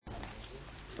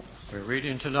We're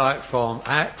reading tonight from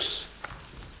Acts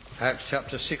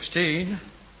chapter 16,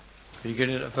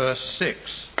 beginning at verse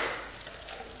 6.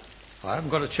 I haven't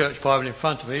got a church Bible in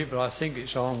front of me, but I think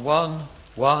it's on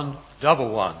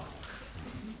 1111.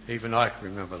 Even I can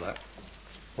remember that.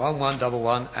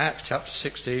 1111, Acts chapter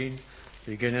 16,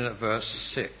 beginning at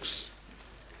verse 6.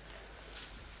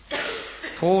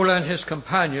 Paul and his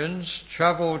companions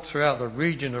travelled throughout the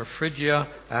region of Phrygia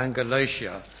and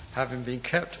Galatia, having been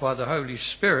kept by the Holy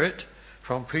Spirit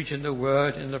from preaching the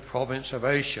word in the province of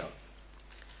Asia.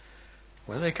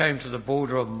 When they came to the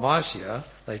border of Mysia,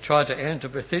 they tried to enter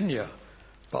Bithynia,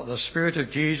 but the Spirit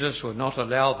of Jesus would not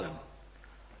allow them.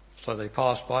 So they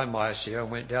passed by Mysia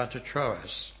and went down to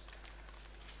Troas.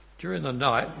 During the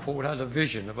night, Paul had a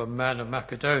vision of a man of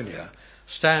Macedonia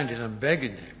standing and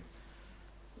begging him,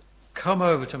 "Come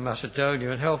over to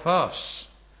Macedonia and help us."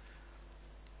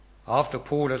 After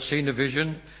Paul had seen the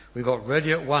vision, we got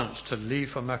ready at once to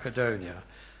leave for Macedonia,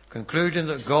 concluding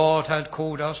that God had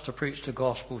called us to preach the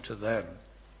gospel to them.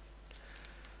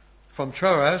 From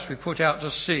Troas we put out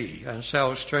to sea and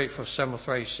sailed straight for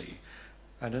Samothrace,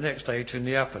 and the next day to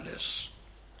Neapolis.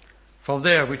 From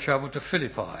there we travelled to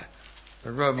Philippi,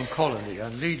 the Roman colony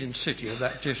and leading city of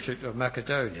that district of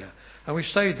Macedonia, and we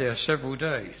stayed there several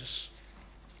days.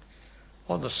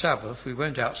 On the Sabbath we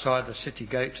went outside the city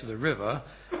gate to the river,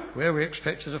 where we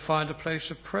expected to find a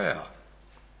place of prayer.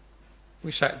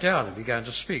 We sat down and began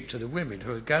to speak to the women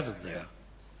who had gathered there.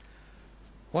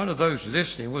 One of those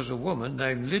listening was a woman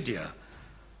named Lydia,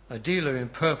 a dealer in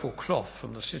purple cloth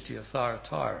from the city of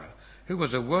Thyatira, who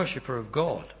was a worshipper of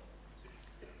God.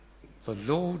 The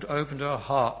Lord opened her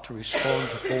heart to respond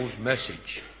to Paul's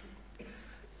message.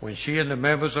 When she and the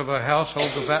members of her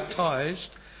household were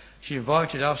baptized, she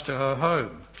invited us to her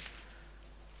home.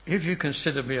 "If you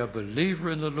consider me a believer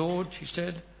in the Lord," she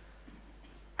said,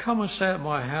 "come and stay at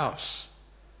my house."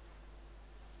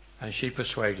 And she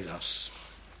persuaded us.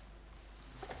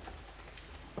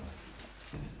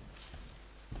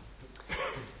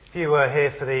 If you were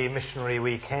here for the missionary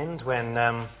weekend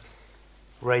when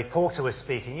Ray Porter was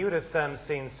speaking, you would have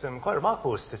seen some quite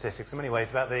remarkable statistics in many ways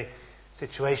about the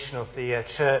situation of the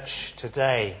church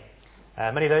today.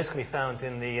 Many of those can be found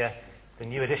in the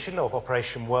new edition of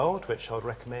Operation World, which I would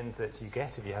recommend that you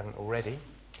get if you haven't already.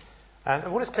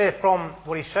 And what is clear from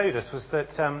what he showed us was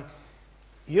that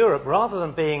Europe, rather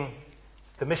than being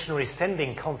the missionary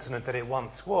sending continent that it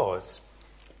once was,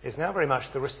 is now very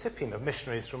much the recipient of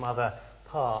missionaries from other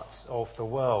parts of the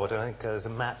world. And I think there's a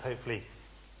map hopefully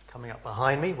coming up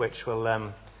behind me which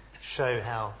will show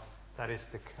how that is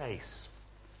the case.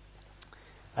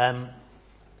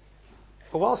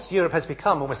 But whilst Europe has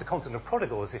become almost a continent of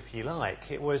prodigals, if you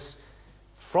like, it was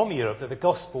from Europe that the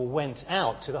gospel went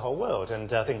out to the whole world.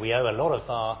 And I think we owe a lot of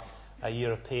our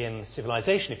European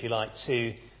civilization, if you like,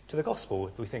 to the gospel.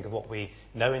 If we think of what we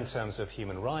know in terms of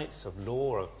human rights, of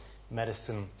law, of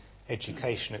medicine,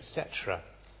 education, etc.,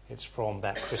 it's from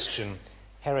that Christian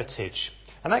heritage.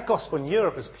 And that gospel in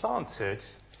Europe was planted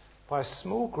by a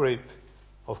small group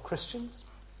of Christians,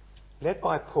 led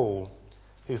by Paul,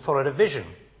 who followed a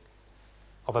vision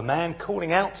of a man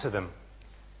calling out to them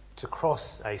to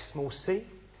cross a small sea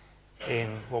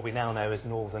in what we now know as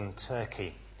northern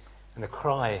Turkey. And the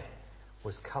cry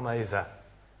was, "Come over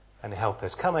and help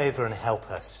us. Come over and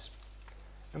help us."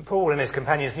 And Paul and his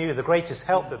companions knew the greatest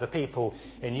help that the people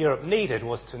in Europe needed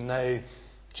was to know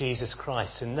Jesus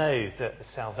Christ, to know the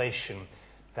salvation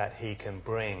that he can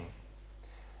bring.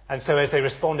 And so as they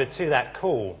responded to that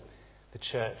call, the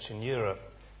church in Europe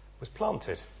was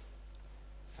planted.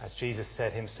 As Jesus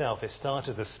said himself, it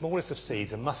started the smallest of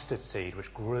seeds, a mustard seed,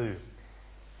 which grew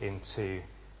into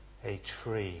a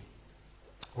tree.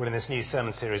 Well, in this new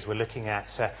sermon series we are looking at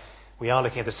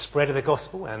the spread of the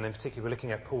gospel, and in particular we're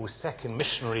looking at Paul's second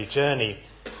missionary journey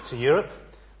to Europe,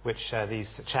 which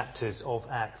these chapters of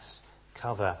Acts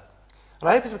cover. And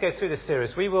I hope as we go through this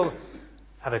series we will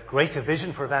have a greater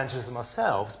vision for evangelism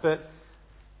ourselves, but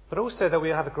also that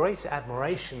we'll have a greater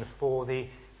admiration for the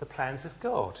plans of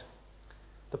God,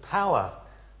 the power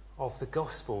of the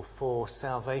gospel for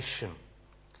salvation,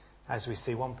 as we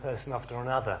see one person after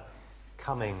another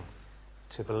coming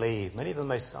to believe, many of the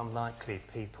most unlikely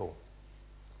people.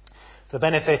 For the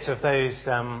benefit of those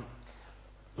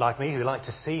like me who like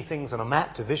to see things on a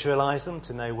map, to visualise them,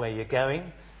 to know where you're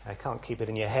going, I can't keep it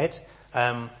in your head,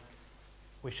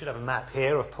 we should have a map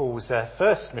here of Paul's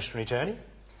first missionary journey,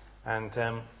 and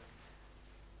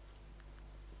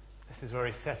this is where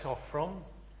he set off from.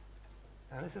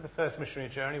 And this is the first missionary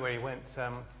journey where he went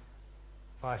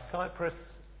via Cyprus,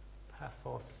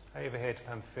 Paphos, over here to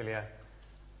Pamphylia,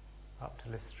 up to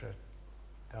Lystra,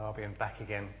 Derbe and back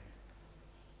again,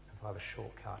 and I'll have a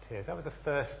shortcut here. That was the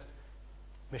first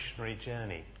missionary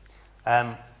journey.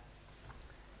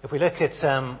 If we look at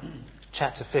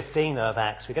chapter 15 of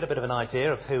Acts, we get a bit of an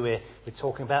idea of who we're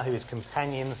talking about, who his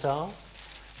companions are.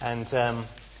 And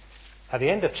at the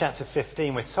end of chapter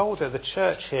 15, we're told that the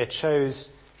church here chose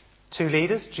 2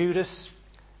 leaders, Judas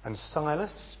and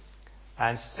Silas,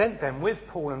 and sent them with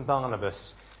Paul and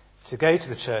Barnabas to go to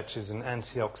the churches in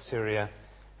Antioch, Syria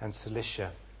and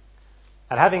Cilicia.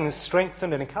 And having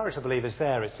strengthened and encouraged the believers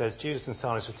there, it says Judas and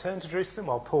Silas returned to Jerusalem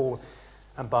while Paul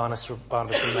and Barnabas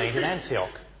remained in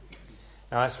Antioch.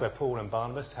 Now that's where Paul and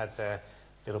Barnabas had their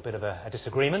little bit of a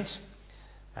disagreement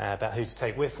about who to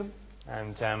take with them.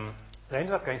 And they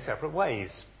ended up going separate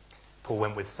ways. Paul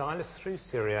went with Silas through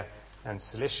Syria and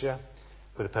Cilicia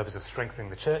with the purpose of strengthening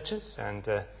the churches. And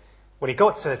when he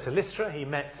got to Lystra, he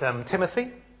met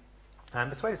Timothy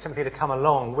and persuaded Timothy to come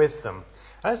along with them.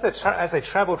 As they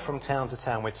travelled from town to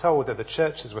town, we're told that the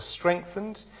churches were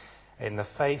strengthened in the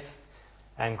faith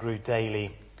and grew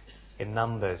daily in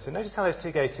numbers. And notice how those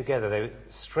two go together. They were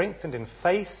strengthened in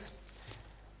faith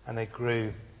and they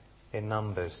grew in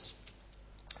numbers.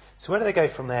 So where do they go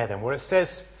from there then? Well, it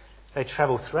says they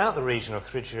travelled throughout the region of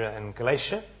Phrygia and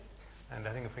Galatia. And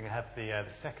I think if we can have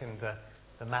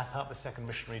the map up, the second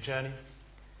missionary journey.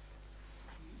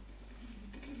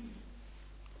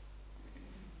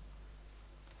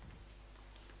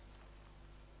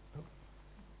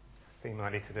 I think you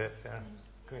might need to do it, Sarah.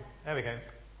 Good. There we go.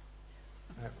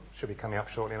 Should be coming up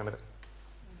shortly in a minute.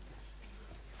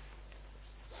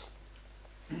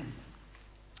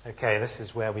 Okay, this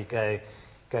is where we go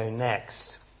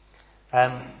next.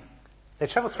 They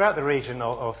travelled throughout the region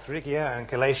of Phrygia and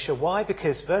Galatia. Why?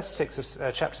 Because verse 6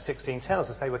 of chapter 16 tells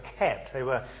us they were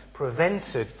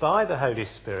prevented by the Holy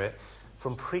Spirit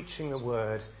from preaching the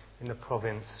word in the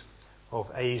province of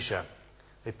Asia.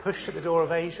 They pushed at the door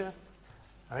of Asia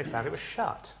and they found it was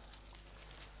shut.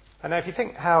 And now if you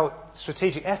think how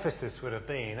strategic Ephesus would have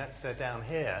been, that's down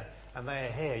here, and they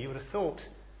are here, you would have thought,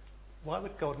 why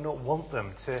would God not want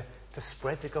them to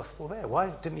spread the gospel there?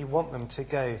 Why didn't he want them to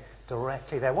go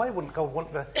directly there? Why wouldn't God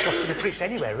want the gospel to be preached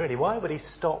anywhere, really? Why would he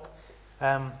stop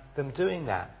them doing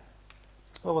that?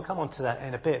 Well, we'll come on to that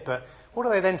in a bit, but what do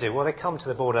they then do? Well, they come to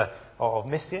the border of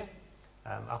Mysia.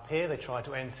 Up here, they try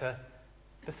to enter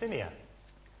Bithynia.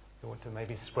 They want to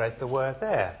maybe spread the word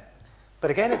there. But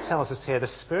again, it tells us here the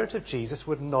Spirit of Jesus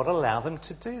would not allow them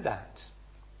to do that.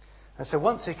 And so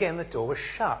once again, the door was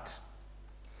shut.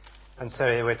 And so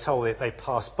we're told that they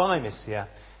passed by Mysia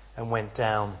and went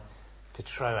down to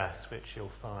Troas, which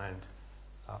you'll find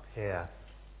up here.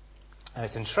 And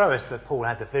it's in Troas that Paul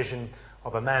had the vision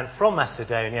of a man from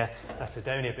Macedonia,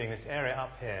 Macedonia being this area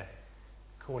up here,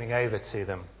 calling over to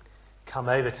them, come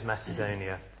over to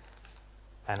Macedonia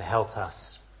and help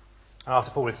us. And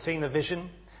after Paul had seen the vision,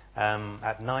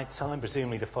 at night time,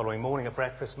 presumably the following morning at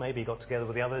breakfast, maybe he got together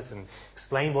with the others and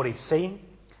explained what he'd seen.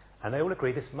 And they all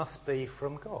agreed this must be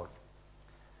from God.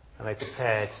 And they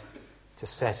prepared to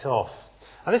set off.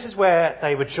 And this is where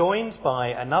they were joined by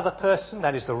another person,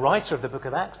 that is the writer of the book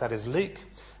of Acts, that is Luke,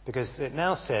 because it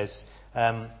now says,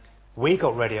 we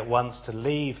got ready at once to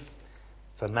leave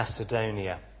for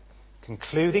Macedonia,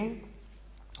 concluding,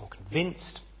 or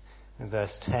convinced, in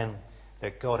verse 10,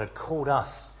 that God had called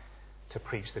us to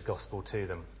preach the gospel to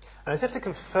them. And as if to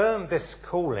confirm this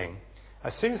calling,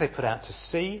 as soon as they put out to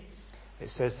sea, it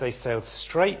says they sailed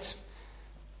straight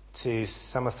to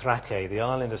Samothrake, the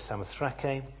island of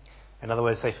Samothrake. In other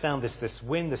words, they found this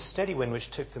wind, this steady wind, which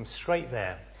took them straight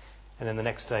there. And then the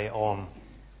next day on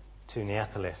to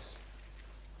Neapolis.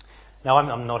 Now,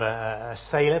 I'm not a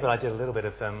sailor, but I did a little bit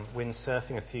of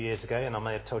windsurfing a few years ago, and I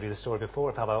may have told you the story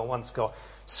before of how I once got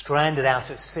stranded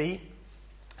out at sea.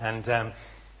 And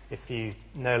if you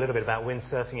know a little bit about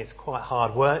windsurfing, it's quite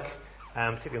hard work,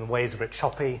 particularly when the waves are a bit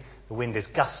choppy, the wind is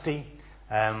gusty.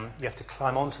 You have to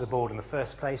climb onto the board in the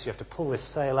first place, you have to pull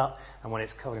this sail up, and when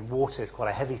it's covered in water, it's quite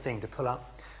a heavy thing to pull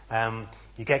up.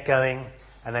 You get going,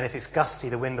 and then if it's gusty,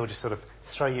 the wind will just sort of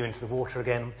throw you into the water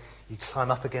again. You climb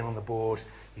up again on the board,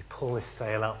 you pull this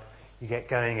sail up, you get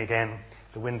going again,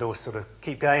 the wind will sort of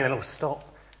keep going, then it'll stop,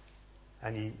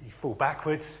 and you fall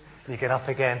backwards, and you get up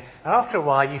again. And after a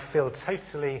while, you feel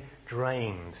totally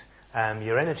drained.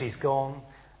 Your energy's gone.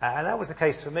 And that was the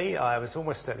case for me. I was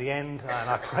almost at the end, and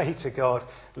I prayed to God,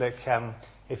 look,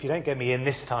 if you don't get me in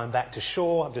this time back to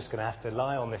shore, I'm just going to have to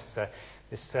lie on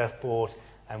this surfboard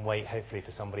and wait, hopefully,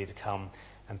 for somebody to come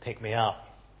and pick me up.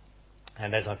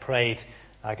 And as I prayed,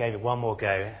 I gave it one more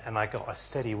go, and I got a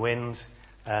steady wind,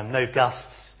 no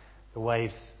gusts, the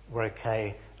waves were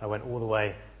okay. I went all the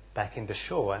way back into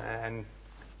shore and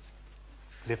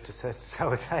lived to tell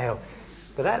the tale.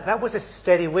 But that was a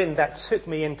steady wind that took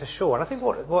me into shore. And I think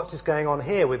what is going on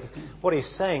here with what he's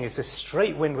saying is this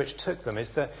straight wind which took them is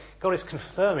that God is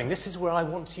confirming, this is where I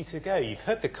want you to go. You've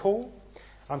heard the call.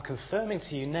 I'm confirming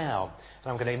to you now,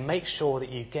 and I'm going to make sure that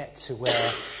you get to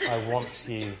where I want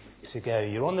you to go.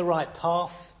 You're on the right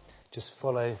path. Just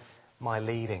follow my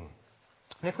leading.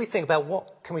 And if we think about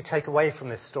what can we take away from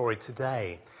this story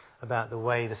today about the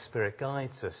way the Spirit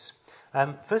guides us.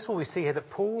 First of all, we see here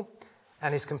that Paul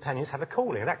and his companions have a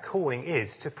calling. And that calling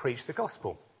is to preach the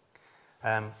gospel.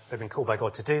 They've been called by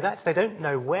God to do that. They don't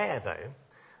know where, though.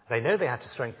 They know they have to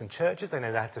strengthen churches. They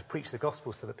know they have to preach the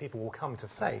gospel so that people will come to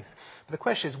faith. But the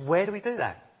question is, where do we do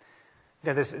that?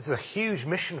 There's a huge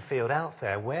mission field out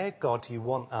there. Where, God, do you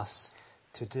want us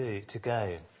to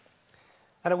go?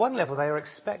 And at one level, they are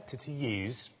expected to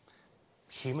use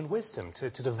human wisdom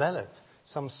to develop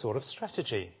some sort of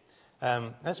strategy.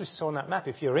 As we saw on that map,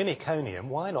 if you're in Iconium,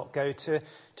 why not go to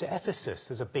Ephesus?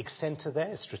 There's a big centre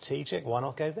there, strategic. Why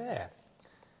not go there?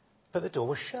 But the door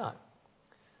was shut.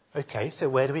 Okay, so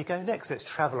where do we go next? Let's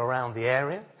travel around the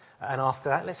area, and after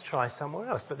that, let's try somewhere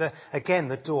else. But again,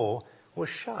 the door was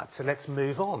shut, so let's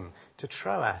move on to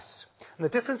Troas. And the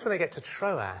difference when they get to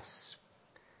Troas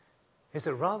is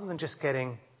that rather than just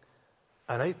getting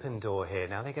an open door here,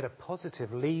 now they get a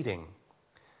positive leading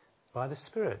by the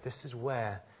Spirit. This is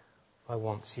where I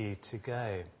want you to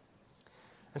go.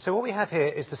 And so what we have here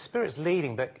is the Spirit's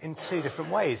leading, but in two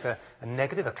different ways. A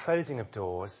negative, a closing of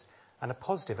doors, and a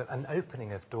positive, an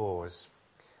opening of doors.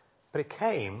 But it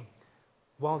came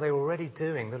while they were already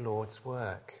doing the Lord's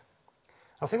work.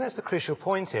 I think that's the crucial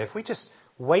point here. If we just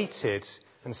waited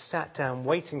and sat down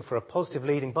waiting for a positive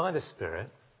leading by the Spirit,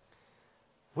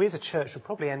 we as a church would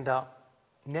probably end up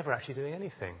never actually doing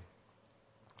anything.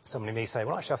 Somebody may say,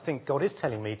 well, actually, I think God is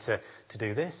telling me to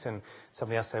do this. And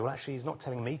somebody else say, well, actually, he's not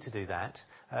telling me to do that.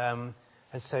 And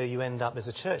so you end up as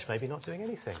a church maybe not doing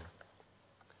anything.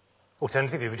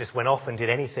 Alternatively, we just went off and did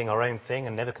anything, our own thing,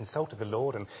 and never consulted the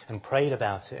Lord and prayed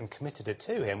about it and committed it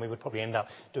to him. We would probably end up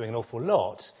doing an awful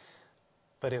lot,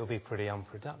 but it would be pretty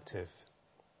unproductive.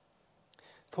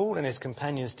 Paul and his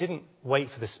companions didn't wait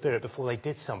for the Spirit before they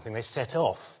did something. They set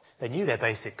off. They knew their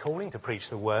basic calling to preach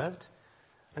the word,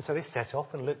 and so they set off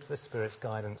and looked for the Spirit's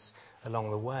guidance along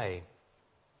the way.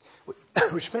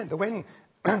 Which meant that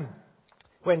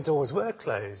when doors were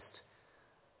closed,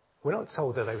 we're not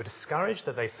told that they were discouraged,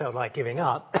 that they felt like giving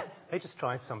up. They just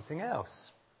tried something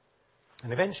else.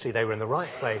 And eventually they were in the right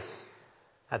place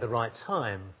at the right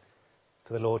time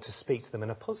for the Lord to speak to them in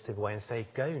a positive way and say,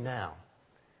 go now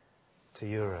to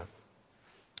Europe.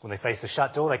 When they faced the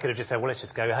shut door, they could have just said, well, let's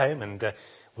just go home and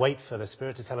wait for the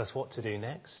Spirit to tell us what to do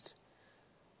next.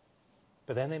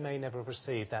 But then they may never have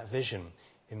received that vision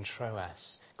in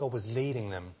Troas. God was leading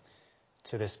them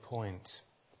to this point.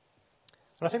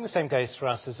 And I think the same goes for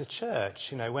us as a church.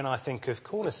 You know, when I think of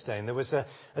Cornerstone, there was a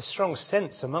strong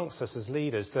sense amongst us as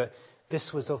leaders that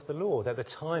this was of the Lord, that the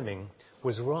timing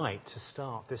was right to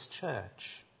start this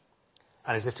church.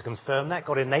 And as if to confirm that,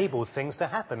 God enabled things to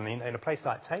happen. In a place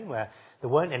like Tame, where there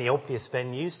weren't any obvious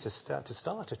venues to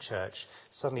start a church,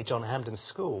 suddenly John Hampden's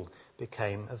school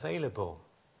became available.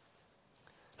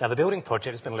 Now, the building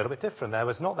project has been a little bit different. There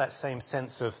was not that same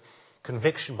sense of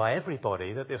conviction by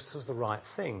everybody that this was the right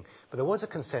thing. But there was a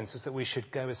consensus that we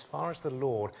should go as far as the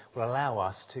Lord will allow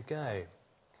us to go.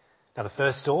 Now, the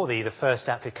first door, the first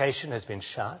application has been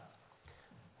shut.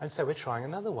 And so we're trying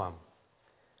another one.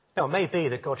 Now, it may be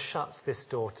that God shuts this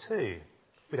door too.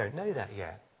 We don't know that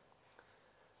yet.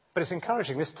 But it's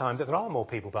encouraging this time that there are more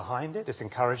people behind it. It's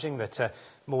encouraging that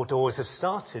more doors have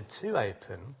started to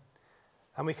open.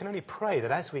 And we can only pray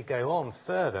that as we go on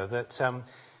further, that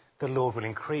the Lord will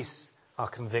increase our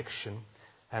conviction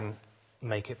and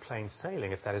make it plain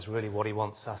sailing, if that is really what he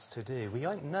wants us to do. We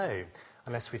won't know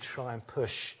unless we try and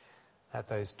push at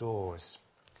those doors.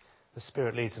 The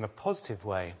Spirit leads in a positive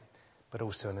way, but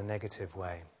also in a negative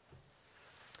way.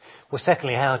 Well,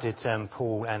 secondly, how did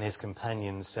Paul and his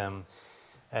companions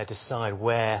decide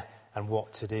where and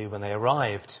what to do when they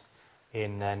arrived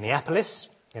in Neapolis,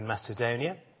 in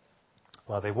Macedonia?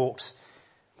 Well, they walked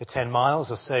the 10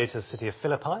 miles or so to the city of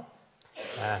Philippi.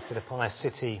 Philippi, a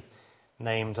city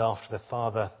named after the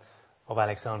father of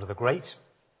Alexander the Great.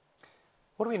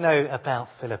 What do we know about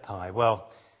Philippi? Well,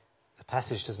 the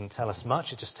passage doesn't tell us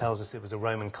much. It just tells us it was a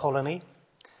Roman colony.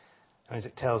 And as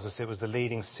it tells us, it was the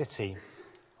leading city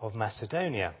of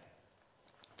Macedonia.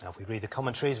 Now, if we read the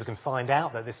commentaries, we can find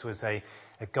out that this was a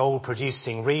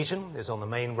gold-producing region. It was on the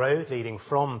main road leading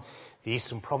from the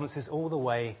eastern provinces all the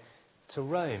way to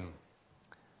Rome.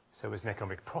 So it was an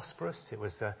economically prosperous, it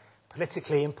was a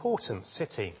politically important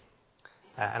city.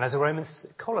 And as a Roman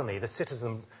colony, the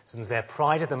citizens there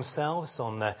prided themselves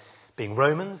on being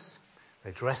Romans.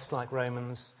 They dressed like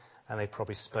Romans, and they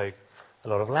probably spoke a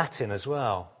lot of Latin as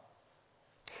well.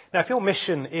 Now, if your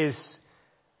mission is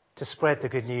to spread the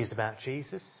good news about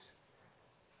Jesus,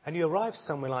 and you arrive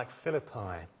somewhere like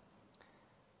Philippi,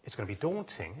 it's going to be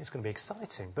daunting, it's going to be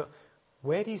exciting, but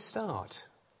where do you start?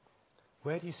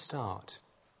 Where do you start?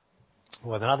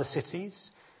 Well, in other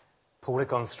cities, Paul had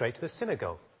gone straight to the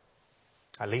synagogue.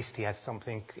 At least he had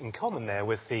something in common there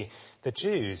with the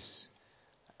Jews,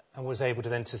 and was able to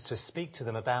then to speak to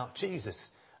them about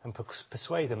Jesus and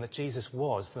persuade them that Jesus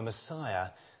was the Messiah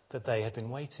that they had been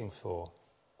waiting for.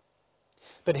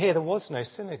 But here there was no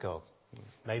synagogue,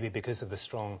 maybe because of the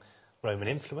strong Roman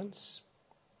influence.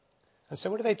 And so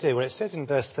what do they do? Well, it says in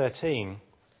verse 13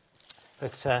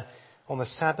 that on the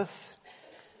Sabbath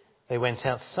they went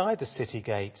outside the city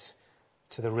gate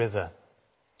to the river,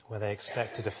 where they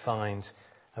expected to find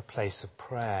a place of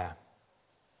prayer.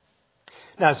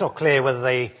 Now, it's not clear whether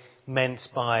they meant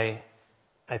by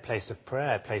a place of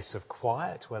prayer, a place of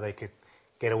quiet, where they could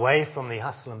get away from the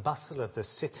hustle and bustle of the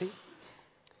city,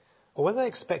 or whether they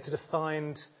expected to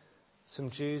find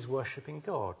some Jews worshipping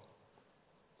God.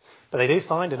 But they do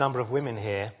find a number of women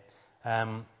here,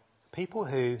 people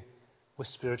who were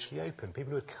spiritually open,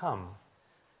 people who had come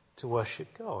to worship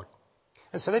God.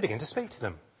 And so they begin to speak to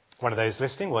them. One of those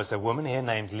listening was a woman here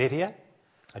named Lydia,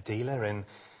 a dealer in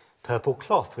purple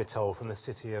cloth, we're told, from the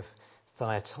city of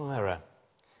Thyatira.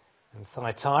 And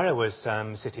Thyatira was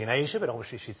a city in Asia, but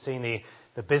obviously she'd seen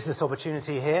the business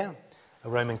opportunity here. A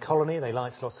Roman colony, they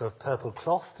liked lots of purple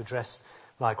cloth to dress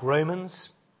like Romans.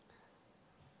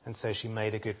 And so she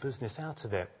made a good business out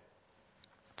of it.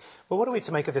 Well, what are we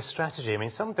to make of this strategy? I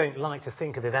mean, some don't like to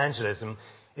think of evangelism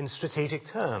in strategic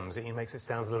terms. It makes it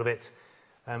sound a little bit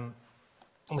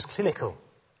almost clinical.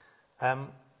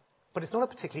 But it's not a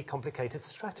particularly complicated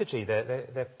strategy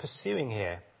they're pursuing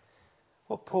here.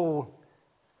 What Paul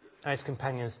and his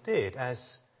companions did,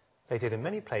 as they did in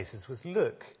many places, was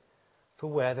look for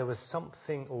where there was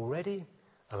something already,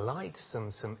 a light,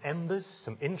 some embers,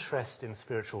 some interest in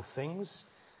spiritual things,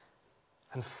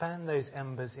 and fan those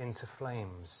embers into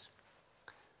flames.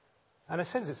 And in a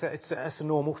sense, it's a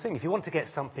normal thing. If you want to get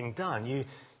something done, you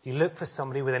look for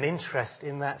somebody with an interest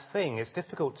in that thing. It's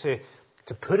difficult to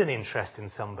put an interest in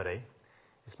somebody.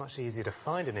 It's much easier to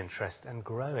find an interest and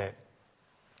grow it.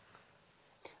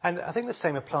 And I think the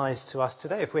same applies to us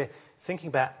today. If we're thinking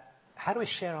about how do we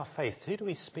share our faith, who do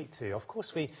we speak to? Of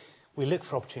course, we look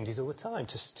for opportunities all the time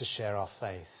to share our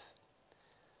faith.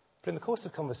 But in the course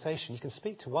of conversation, you can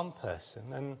speak to one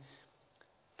person and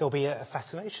there'll be a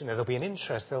fascination there, there'll be an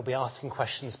interest, they'll be asking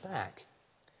questions back.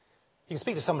 You can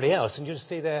speak to somebody else and you'll just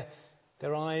see their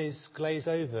eyes glaze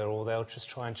over, or they'll just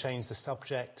try and change the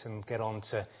subject and get on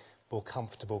to more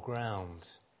comfortable ground.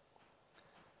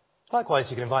 Likewise,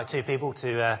 you can invite two people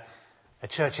to a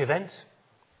church event,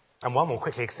 and one will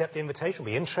quickly accept the invitation,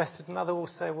 will be interested, and another will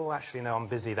say, well, actually, no, I'm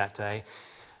busy that day,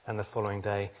 and the following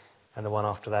day, and the one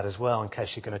after that as well, in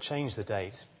case you're going to change the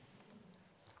date.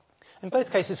 In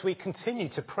both cases, we continue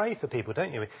to pray for people,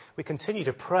 don't you? We continue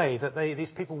to pray that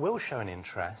these people will show an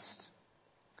interest.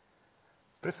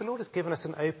 But if the Lord has given us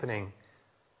an opening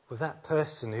with that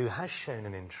person who has shown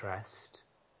an interest,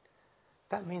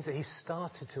 that means that He's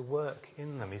started to work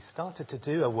in them. He's started to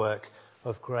do a work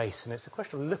of grace. And it's a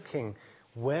question of looking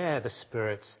where the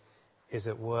Spirit is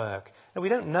at work. Now, we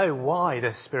don't know why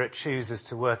the Spirit chooses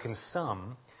to work in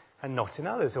some and not in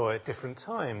others, or at different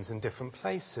times and different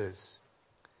places.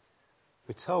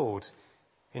 We're told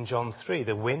in John 3,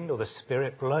 the wind or the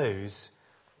Spirit blows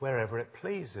wherever it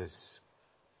pleases.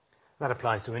 That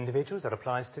applies to individuals, that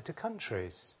applies to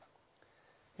countries.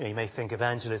 You may think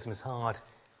evangelism is hard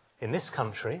in this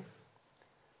country,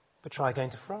 but try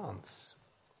going to France.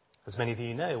 As many of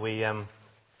you know, we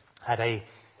had a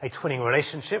twinning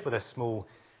relationship with a small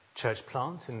church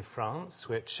plant in France,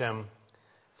 which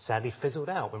sadly fizzled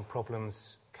out when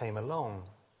problems came along.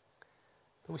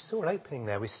 But we saw an opening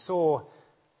there. We saw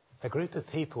a group of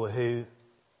people who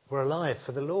were alive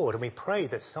for the Lord, and we prayed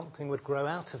that something would grow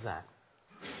out of that.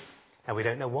 And we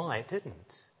don't know why it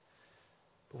didn't.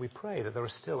 But we pray that there are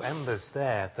still embers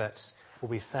there that will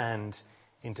be fanned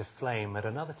into flame at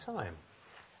another time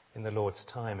in the Lord's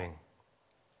timing.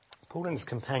 Paul and his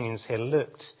companions here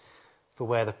looked for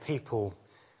where the people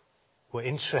were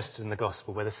interested in the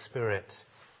gospel, where the Spirit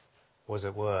was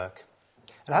at work.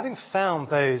 And having found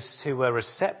those who were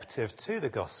receptive to the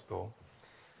gospel,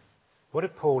 what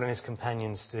did Paul and his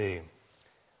companions do?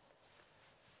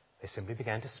 They simply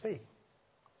began to speak.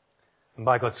 And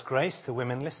by God's grace, the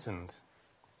women listened.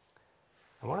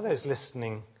 And one of those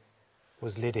listening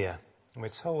was Lydia, And we're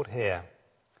told here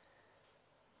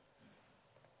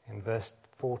in verse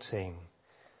 14,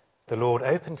 the Lord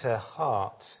opened her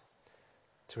heart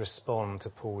to respond to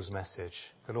Paul's message.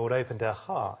 The Lord opened her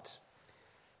heart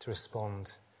to respond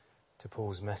to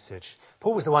Paul's message.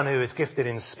 Paul was the one who was gifted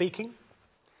in speaking,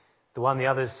 the one the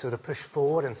others sort of pushed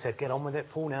forward and said, get on with it,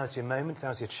 Paul, now's your moment,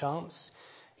 now's your chance.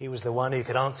 He was the one who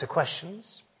could answer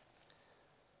questions.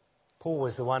 Paul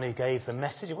was the one who gave the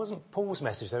message. It wasn't Paul's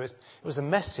message, though. It was the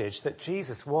message that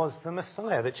Jesus was the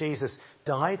Messiah, that Jesus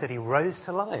died, that he rose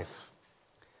to life,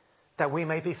 that we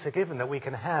may be forgiven, that we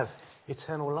can have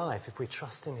eternal life if we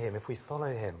trust in him, if we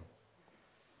follow him.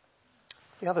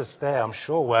 The others there, I'm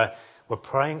sure, were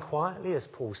praying quietly as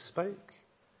Paul spoke.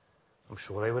 I'm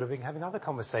sure they would have been having other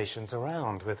conversations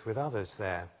around with others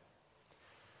there.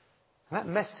 And that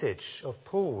message of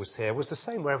Paul's here was the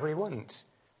same wherever he went.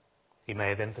 He may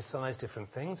have emphasised different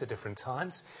things at different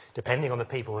times, depending on the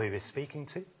people who he was speaking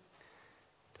to,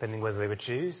 depending whether they were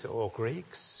Jews or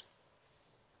Greeks.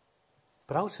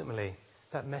 But ultimately,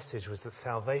 that message was that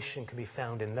salvation can be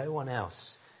found in no one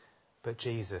else but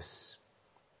Jesus.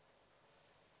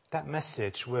 That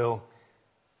message will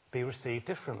be received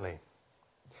differently.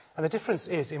 And the difference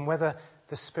is in whether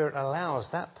the Spirit allows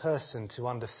that person to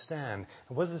understand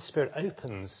and whether the Spirit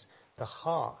opens the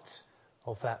heart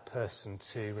of that person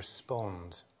to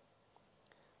respond.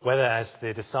 Whether, as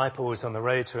the disciples on the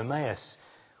road to Emmaus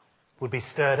would be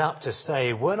stirred up to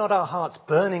say, were not our hearts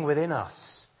burning within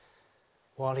us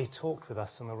while he talked with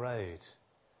us on the road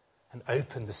and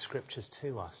opened the Scriptures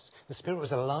to us? The Spirit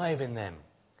was alive in them.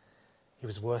 He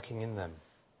was working in them.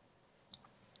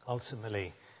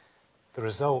 Ultimately, the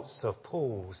results of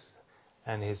Paul's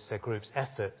and his group's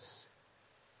efforts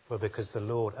were because the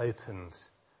Lord opened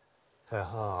her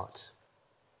heart.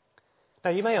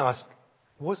 Now you may ask,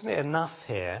 wasn't it enough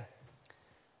here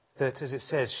that, as it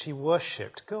says, she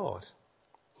worshipped God?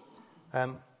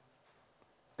 But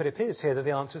it appears here that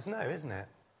the answer is no, isn't it?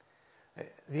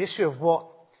 The issue of what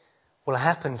will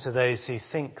happen to those who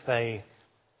think they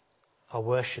are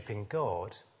worshipping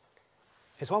God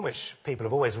is one which people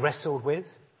have always wrestled with.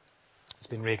 It's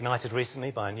been reignited recently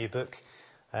by a new book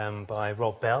by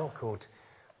Rob Bell called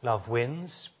Love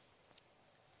Wins,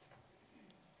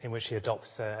 in which he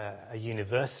adopts a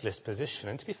universalist position.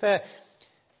 And to be fair,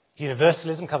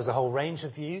 universalism covers a whole range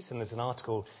of views, and there's an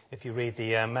article, if you read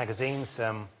the magazines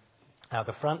out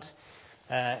the front,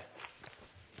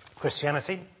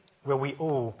 Christianity, Will We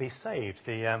All Be Saved?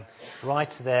 The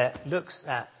writer there looks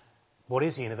at what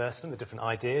is universalism, the different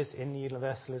ideas in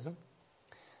universalism,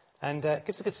 and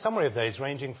gives a good summary of those,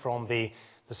 ranging from the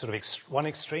sort of one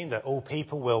extreme, that all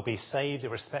people will be saved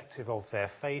irrespective of their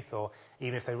faith or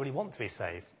even if they really want to be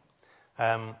saved,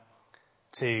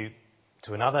 to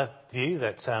another view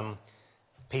that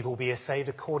people will be saved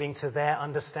according to their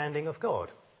understanding of God,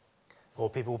 or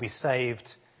people will be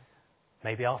saved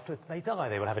maybe after they die,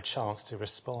 they will have a chance to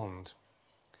respond.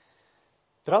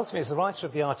 But ultimately, as the writer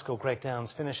of the article, Greg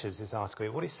Downs, finishes his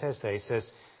article, what he says there, he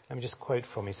says, let me just quote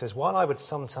from him, he says, while I would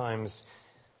sometimes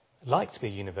like to be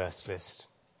a universalist,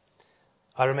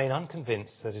 I remain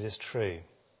unconvinced that it is true.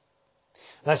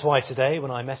 That's why today,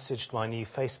 when I messaged my new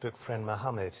Facebook friend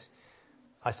Mohammed,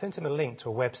 I sent him a link to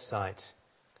a website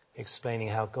explaining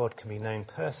how God can be known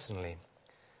personally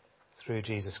through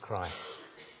Jesus Christ.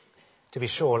 To be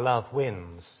sure, love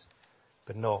wins,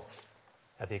 but not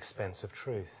at the expense of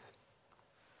truth.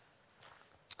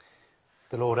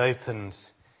 The Lord opened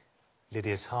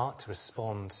Lydia's heart to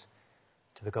respond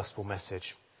to the gospel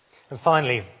message. And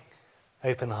finally,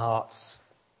 open hearts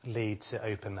lead to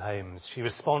open homes. She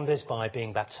responded by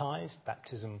being baptized,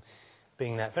 baptism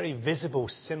being that very visible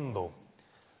symbol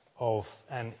of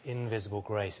an invisible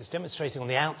grace. It's demonstrating on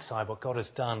the outside what God has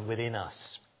done within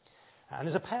us. And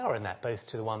there's a power in that, both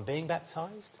to the one being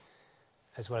baptized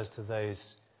as well as to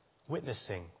those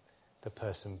witnessing the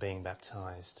person being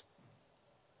baptized.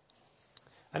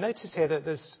 I notice here that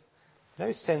there's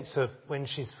no sense of when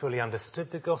she's fully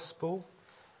understood the gospel,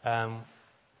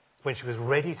 when she was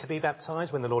ready to be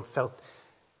baptized, when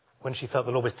she felt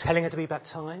the Lord was telling her to be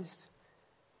baptized.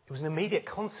 It was an immediate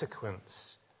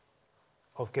consequence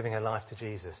of giving her life to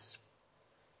Jesus.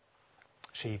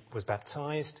 She was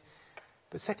baptized,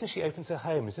 but second, she opens her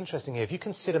home. It's interesting here. If you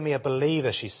consider me a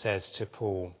believer, she says to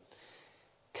Paul,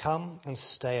 come and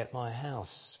stay at my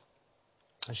house.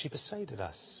 And she persuaded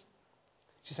us.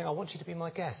 She's saying, I want you to be my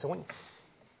guest.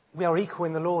 We are equal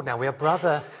in the Lord now. We are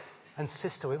brother and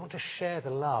sister. We want to share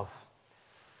the love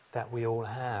that we all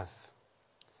have.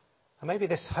 And maybe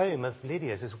this home of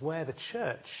Lydia's is where the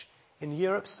church in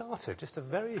Europe started. Just a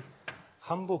very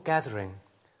humble gathering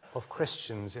of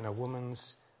Christians in a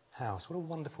woman's house. What a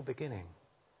wonderful beginning.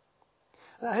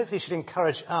 That hopefully should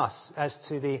encourage us as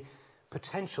to the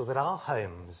potential that our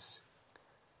homes,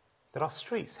 that our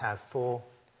streets have for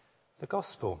the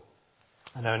gospel.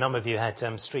 I know a number of you had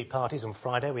street parties on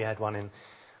Friday. We had one in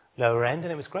Lower End,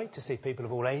 and it was great to see people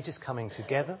of all ages coming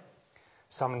together,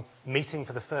 some meeting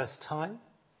for the first time,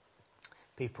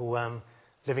 people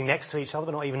living next to each other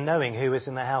but not even knowing who was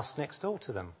in the house next door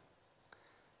to them.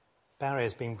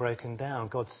 Barriers being broken down,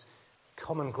 God's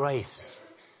common grace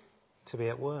to be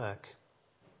at work.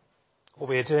 What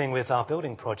we are doing with our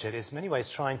building project is in many ways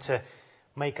trying to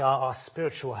make our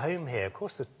spiritual home here. Of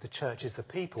course, the church is the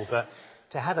people, but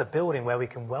to have a building where we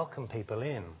can welcome people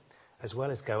in as well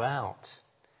as go out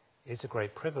is a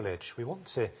great privilege. We want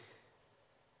a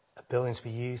building to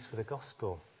be used for the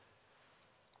gospel.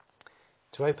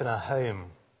 To open our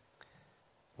home,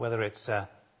 whether it's our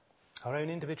own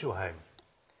individual home,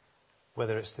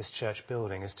 whether it's this church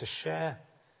building, is to share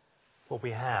what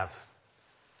we have,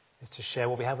 is to share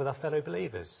what we have with our fellow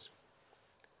believers.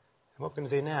 And what we're going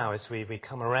to do now as we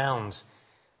come around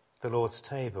the Lord's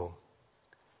table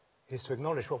is to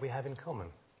acknowledge what we have in common.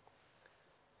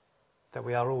 That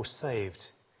we are all saved.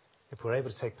 If we're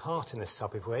able to take part in this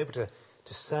supper, if we're able to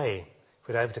say, if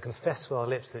we're able to confess with our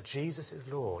lips that Jesus is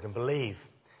Lord and believe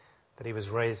that he was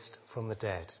raised from the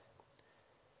dead,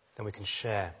 then we can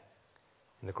share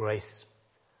in the grace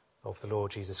of the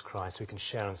Lord Jesus Christ. We can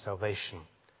share in salvation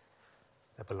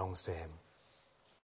that belongs to him.